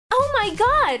Oh my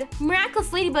god!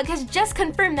 Miraculous Ladybug has just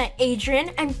confirmed that Adrien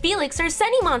and Felix are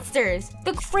SENTIMONSTERS!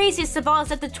 The craziest of all is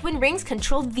that the twin rings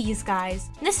control these guys.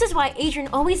 This is why Adrien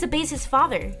always obeys his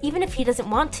father, even if he doesn't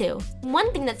want to.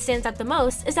 One thing that stands out the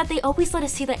most is that they always let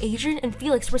us see that Adrien and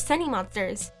Felix were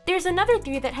SENTIMONSTERs. There's another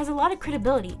theory that has a lot of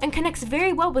credibility and connects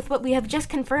very well with what we have just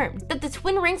confirmed, that the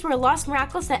twin rings were a lost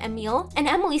Miraculous that Emile and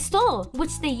Emily stole,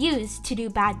 which they used to do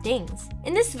bad things.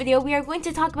 In this video, we are going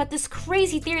to talk about this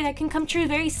crazy theory that can come true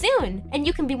very soon, and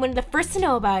you can be one of the first to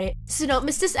know about it. So don't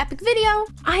miss this epic video!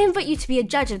 I invite you to be a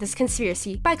judge of this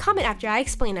conspiracy by comment after I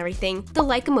explain everything. The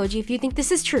like emoji if you think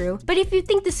this is true, but if you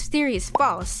think this theory is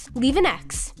false, leave an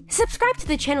X. Subscribe to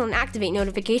the channel and activate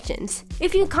notifications.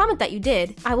 If you comment that you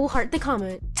did, I will heart the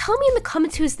comment. Tell me in the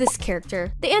comments who is this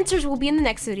character. The answers will be in the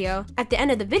next video. At the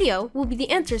end of the video will be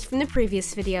the answers from the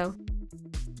previous video.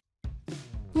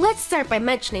 Let's start by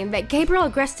mentioning that Gabriel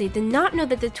Agreste did not know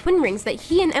that the twin rings that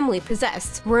he and Emily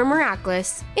possessed were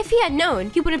miraculous. If he had known,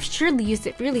 he would have surely used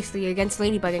it fearlessly against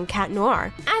Ladybug and Cat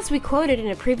Noir. As we quoted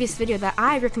in a previous video that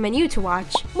I recommend you to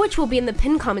watch, which will be in the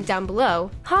pinned comment down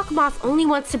below, Moth only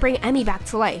wants to bring Emmy back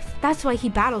to life. That's why he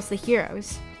battles the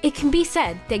heroes. It can be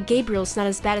said that Gabriel's not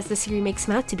as bad as the series makes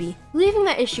him out to be. Leaving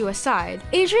that issue aside,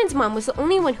 Adrien's mom was the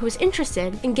only one who was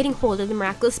interested in getting hold of the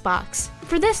miraculous box.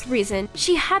 For this reason,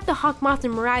 she had the Moth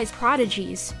and Mirai's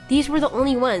prodigies. These were the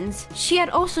only ones. She had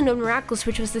also known Miraculous,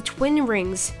 which was the twin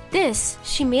rings. This,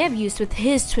 she may have used with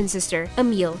his twin sister,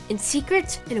 Emile, in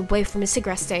secret and away from Miss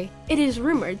Agreste. It is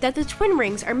rumored that the twin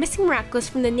rings are missing Miraculous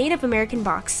from the Native American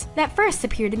box that first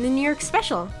appeared in the New York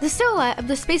special. The silhouette of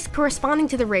the space corresponding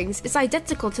to the rings is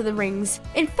identical to the rings.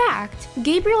 In fact,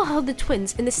 Gabriel held the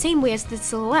twins in the same way as the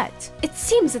silhouette. It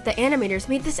seems that the animators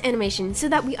made this animation so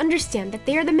that we understand that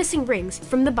they are the missing rings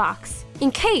from the box. In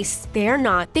case they are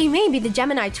not, they may be the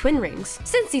Gemini twin rings,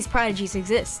 since these prodigies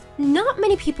exist. Not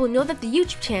many people know that the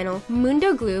YouTube channel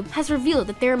Mundo Gloob has revealed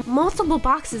that there are multiple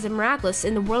boxes of Miraculous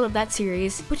in the world of that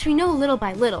series, which we know little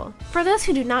by little. For those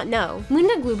who do not know,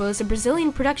 Mundo Gloob is a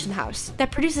Brazilian production house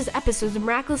that produces episodes of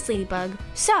Miraculous Ladybug,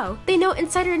 so they know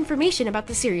insider information about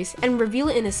the series and reveal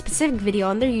it in a specific video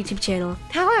on their YouTube channel.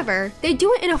 However, they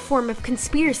do it in a form of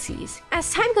conspiracies.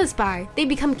 As time goes by, they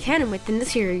become canon within the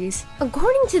series.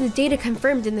 According to the data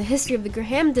confirmed in the history of the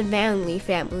Graham de Vanley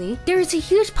family, there is a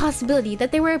huge possibility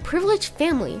that they were a privileged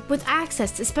family with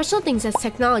access to special things as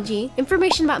technology,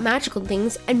 information about magical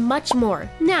things, and much more.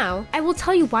 Now, I will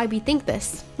tell you why we think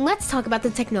this. Let's talk about the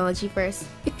technology first.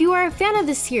 If you are a fan of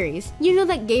this series, you know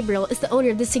that Gabriel is the owner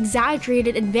of this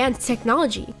exaggerated advanced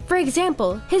technology. For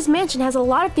example, his mansion has a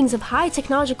lot of things of high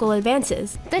technological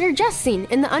advances that are just seen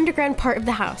in the underground part of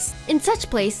the house. In such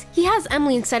place, he has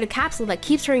Emily inside a capsule that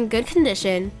keeps her in good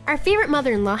condition. Our favorite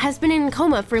mother-in-law has been in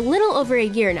coma for a little over a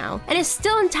year now and is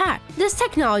still intact. This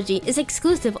technology is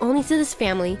exclusive only to this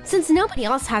family since nobody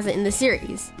else has it in the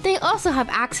series. They also have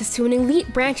access to an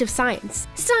elite branch of science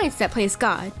that plays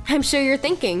God. I'm sure you're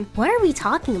thinking, what are we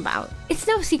talking about? It's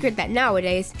no secret that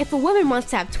nowadays, if a woman wants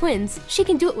to have twins, she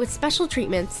can do it with special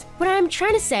treatments. What I'm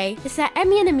trying to say is that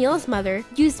Emmy and Emile's mother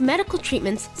used medical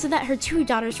treatments so that her two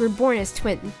daughters were born as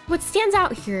twins. What stands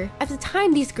out here, at the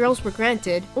time these girls were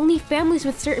granted, only families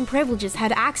with certain privileges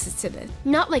had access to this.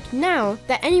 Not like now,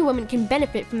 that any woman can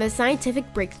benefit from the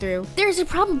scientific breakthrough. There is a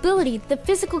probability that the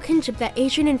physical kinship that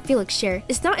Adrien and Felix share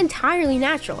is not entirely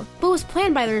natural, but was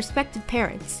planned by their respective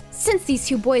parents, since these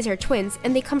two boys are twins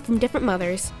and they come from different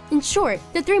mothers. In short,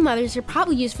 the three mothers are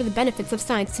probably used for the benefits of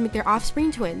science to make their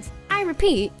offspring twins. I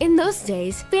repeat, in those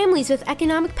days, families with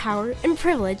economic power and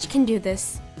privilege can do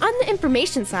this. On the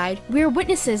information side, we are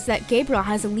witnesses that Gabriel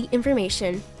has elite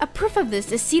information. A proof of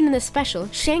this is seen in the special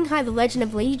Shanghai the Legend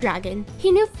of Lady Dragon.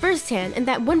 He knew firsthand and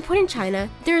at one point in China,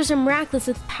 there is a Miraculous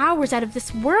with powers out of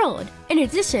this world. In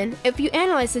addition, if you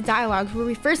analyze the dialogues where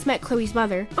we first met Chloe's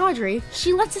mother, Audrey,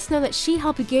 she lets us know that she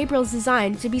helped Gabriel's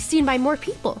design to be seen by more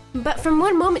people. But from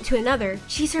one moment to another,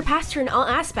 she surpassed her in all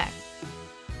aspects.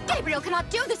 Gabriel cannot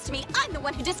do this to me! I'm the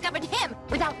one who discovered him!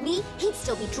 Without me, he'd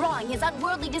still be drawing his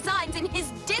unworldly designs in his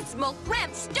dismal,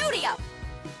 cramped studio!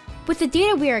 With the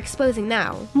data we are exposing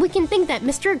now, we can think that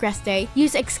Mr. Agreste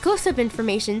used exclusive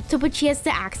information to which he has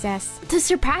the access to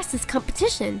surpass this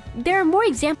competition. There are more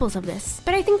examples of this,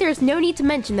 but I think there is no need to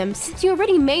mention them since you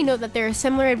already may know that they're a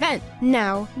similar event.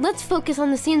 Now, let's focus on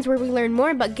the scenes where we learn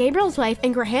more about Gabriel's wife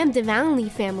and Graham de Vanley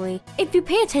family. If you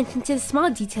pay attention to the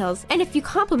small details, and if you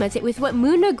complement it with what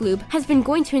Mundo Gloob has been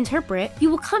going to interpret,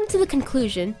 you will come to the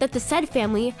conclusion that the said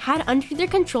family had under their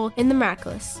control in the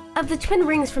Miraculous. Of the twin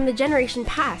rings from the generation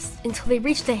past, box until they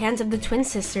reached the hands of the twin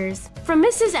sisters. From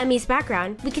Mrs. Emmy's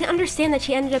background, we can understand that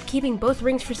she ended up keeping both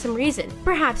rings for some reason.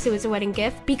 Perhaps it was a wedding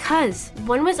gift because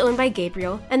one was owned by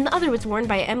Gabriel and the other was worn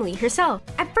by Emily herself.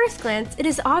 At first glance, it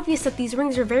is obvious that these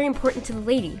rings are very important to the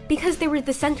lady because they were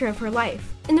the center of her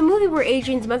life. In the movie where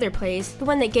Adrien's mother plays, the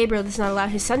one that Gabriel does not allow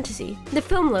his son to see, the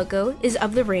film logo is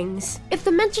of the rings. If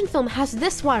the mentioned film has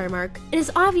this watermark, it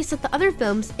is obvious that the other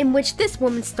films in which this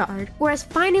woman starred or has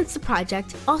financed the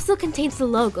project also contains the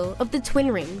logo of the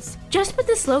twin rings. Just with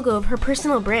this logo of her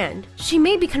personal brand, she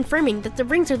may be confirming that the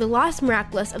rings are the lost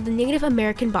miraculous of the Native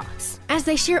American box, as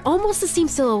they share almost the same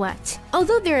silhouette.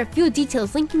 Although there are a few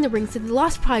details linking the rings to the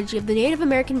lost prodigy of the Native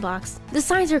American box, the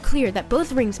signs are clear that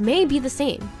both rings may be the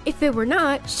same. If it were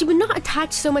not, she would not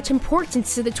attach so much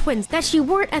importance to the twins that she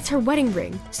wore it as her wedding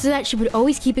ring, so that she would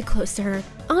always keep it close to her.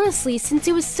 Honestly, since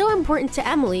it was so important to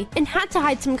Emily and had to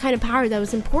hide some kind of power that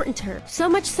was important to her, so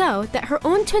much so that her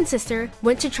own twin sister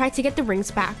went to try to get the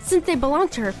rings back since they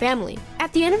belonged to her family.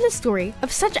 At the end of the story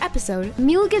of such episode,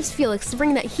 Emile gives Felix the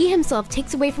ring that he himself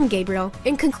takes away from Gabriel.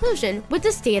 In conclusion, with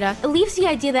this data, it leaves the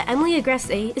idea that Emily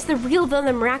Agreste is the real villain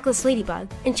of Miraculous Ladybug,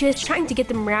 and she is trying to get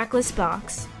the miraculous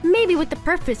box. Maybe with the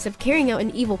purpose of carrying out an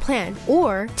evil plan,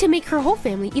 or to make her whole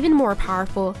family even more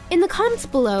powerful. In the comments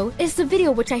below is the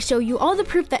video which I show you all the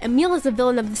proof that Emile is the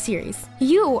villain of the series.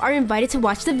 You are invited to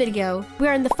watch the video. We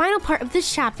are in the final part of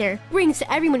this chapter, bringing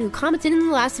to everyone who commented in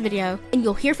the last video, and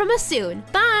you'll hear from us soon.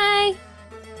 Bye!